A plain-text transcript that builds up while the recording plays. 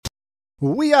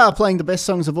We are playing the best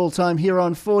songs of all time here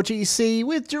on 4GC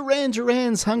with Duran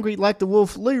Duran's Hungry Like the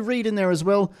Wolf, Lou Reed in there as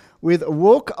well with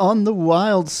Walk on the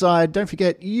Wild Side. Don't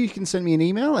forget, you can send me an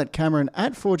email at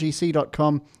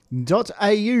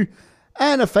cameron@4gc.com.au.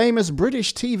 And a famous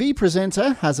British TV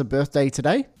presenter has a birthday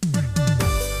today.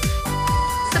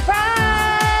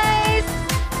 Surprise!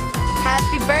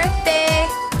 Happy birthday!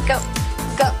 Go,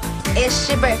 go, it's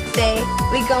your birthday.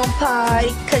 We gon' party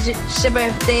 'cause it's your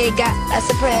birthday. Got lots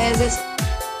of presents.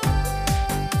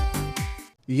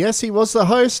 Yes, he was the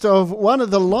host of one of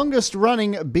the longest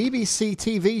running BBC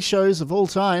TV shows of all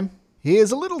time.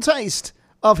 Here's a little taste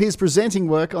of his presenting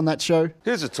work on that show.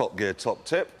 Here's a Top Gear top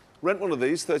tip. Rent one of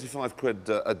these, 35 quid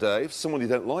a day. If someone you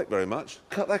don't like very much,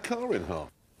 cut their car in half.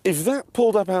 If that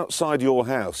pulled up outside your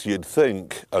house, you'd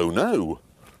think, oh no,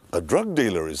 a drug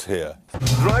dealer is here.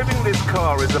 Driving this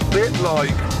car is a bit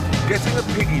like getting a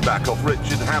piggyback off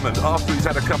Richard Hammond after he's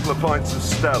had a couple of pints of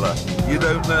Stella. You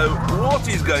don't know what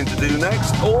he's going to do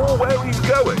next or where he's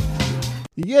going.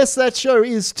 Yes, that show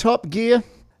is Top Gear.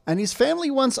 And his family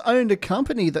once owned a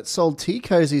company that sold tea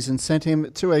cozies and sent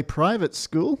him to a private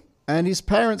school. And his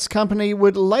parents' company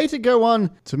would later go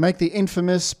on to make the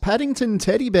infamous Paddington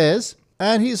teddy bears.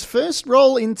 And his first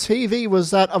role in TV was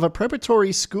that of a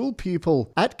preparatory school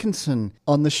pupil, Atkinson,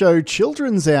 on the show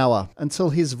Children's Hour, until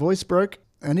his voice broke.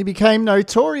 And he became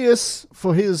notorious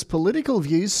for his political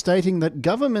views, stating that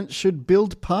government should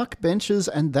build park benches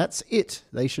and that's it.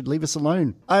 They should leave us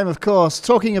alone. I am, of course,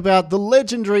 talking about the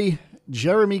legendary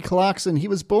Jeremy Clarkson. He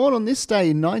was born on this day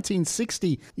in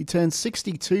 1960. He turned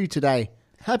 62 today.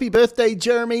 Happy birthday,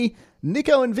 Jeremy.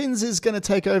 Nico and Vinz is going to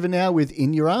take over now with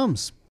In Your Arms.